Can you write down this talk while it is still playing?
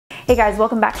Hey guys,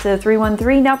 welcome back to the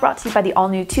 313, now brought to you by the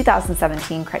all-new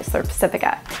 2017 Chrysler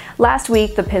Pacifica. Last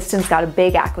week, the Pistons got a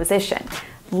big acquisition,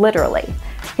 literally.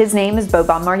 His name is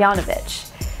Boban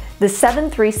Marjanovic. The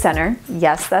 7'3" center,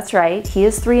 yes, that's right, he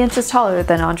is 3 inches taller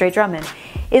than Andre Drummond,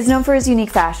 is known for his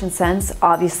unique fashion sense,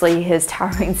 obviously his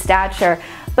towering stature,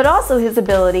 but also his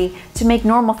ability to make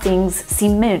normal things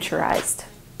seem miniaturized.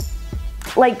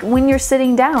 Like when you're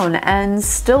sitting down and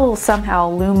still somehow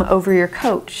loom over your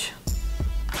coach.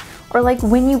 Or like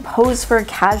when you pose for a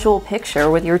casual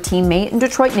picture with your teammate and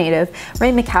Detroit native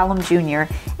Ray McCallum Jr.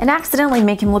 and accidentally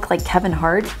make him look like Kevin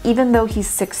Hart even though he's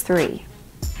 6'3".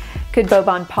 Could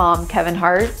Boban palm Kevin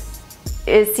Hart?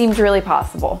 It seems really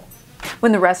possible.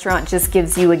 When the restaurant just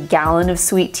gives you a gallon of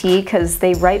sweet tea because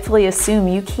they rightfully assume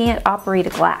you can't operate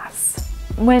a glass.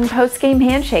 When post-game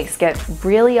handshakes get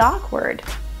really awkward.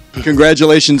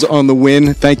 Congratulations on the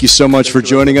win. Thank you so much for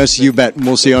joining us. You bet.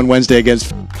 We'll see you on Wednesday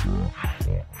against...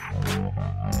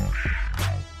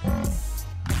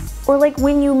 Or like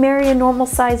when you marry a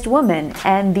normal-sized woman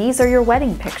and these are your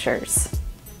wedding pictures.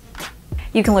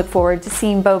 You can look forward to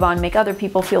seeing Boban make other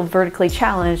people feel vertically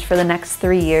challenged for the next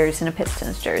 3 years in a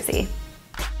Pistons jersey.